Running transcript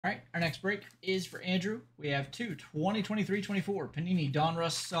All right, our next break is for Andrew. We have two 2023-24 Panini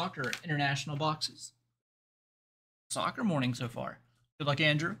Donruss Soccer International boxes. Soccer morning so far. Good luck,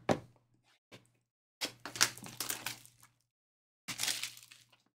 Andrew.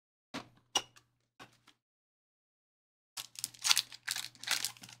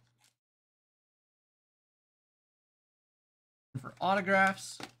 For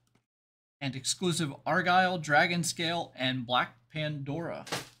autographs and exclusive Argyle, Dragon Scale, and Black Pandora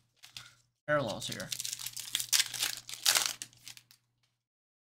parallels here.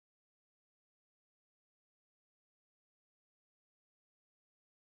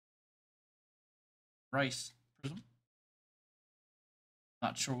 Rice Prism.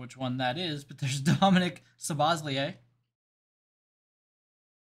 Not sure which one that is, but there's Dominic Sabazlier.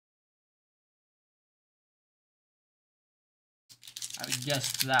 I would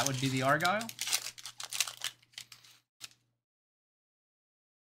guess that would be the Argyle.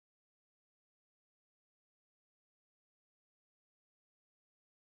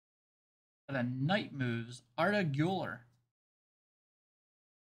 And then Night Moves, Arda Güler.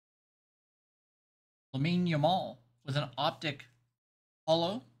 Lamine Yamal with an optic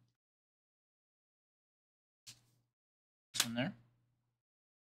hollow. This one there.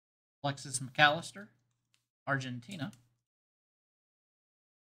 Alexis McAllister, Argentina.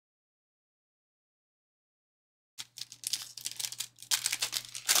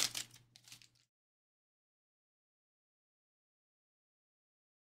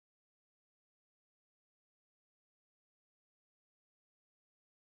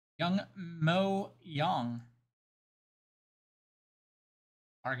 Young Mo Young.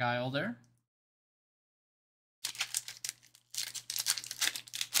 Argyle there.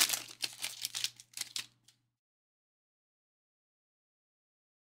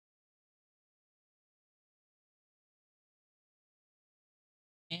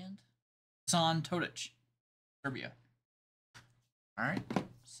 And San Todic, Serbia. All right,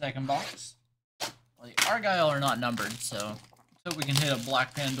 second box. Well, the Argyle are not numbered, so let's hope we can hit a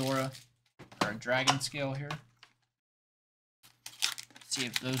Black Pandora or a Dragon Scale here. See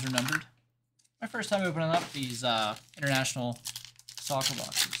if those are numbered. My first time opening up these international soccer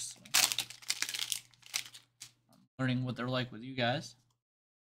boxes. So I'm learning what they're like with you guys.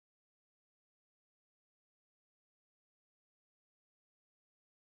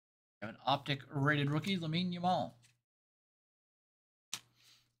 We have an optic rated rookie, Lamine Yamal.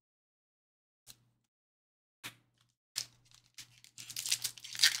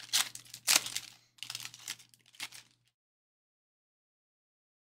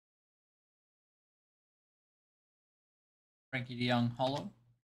 Frankie de Jong hollow.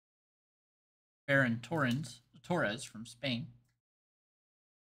 Baron Torres from Spain.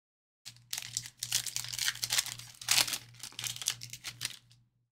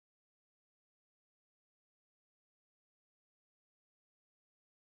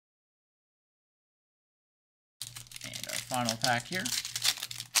 And our final pack here.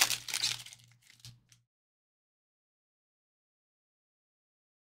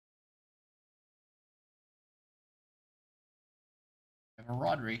 We have a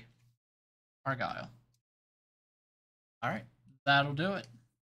Rodri Argyle. All right, that'll do it.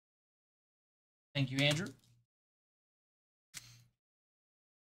 Thank you, Andrew.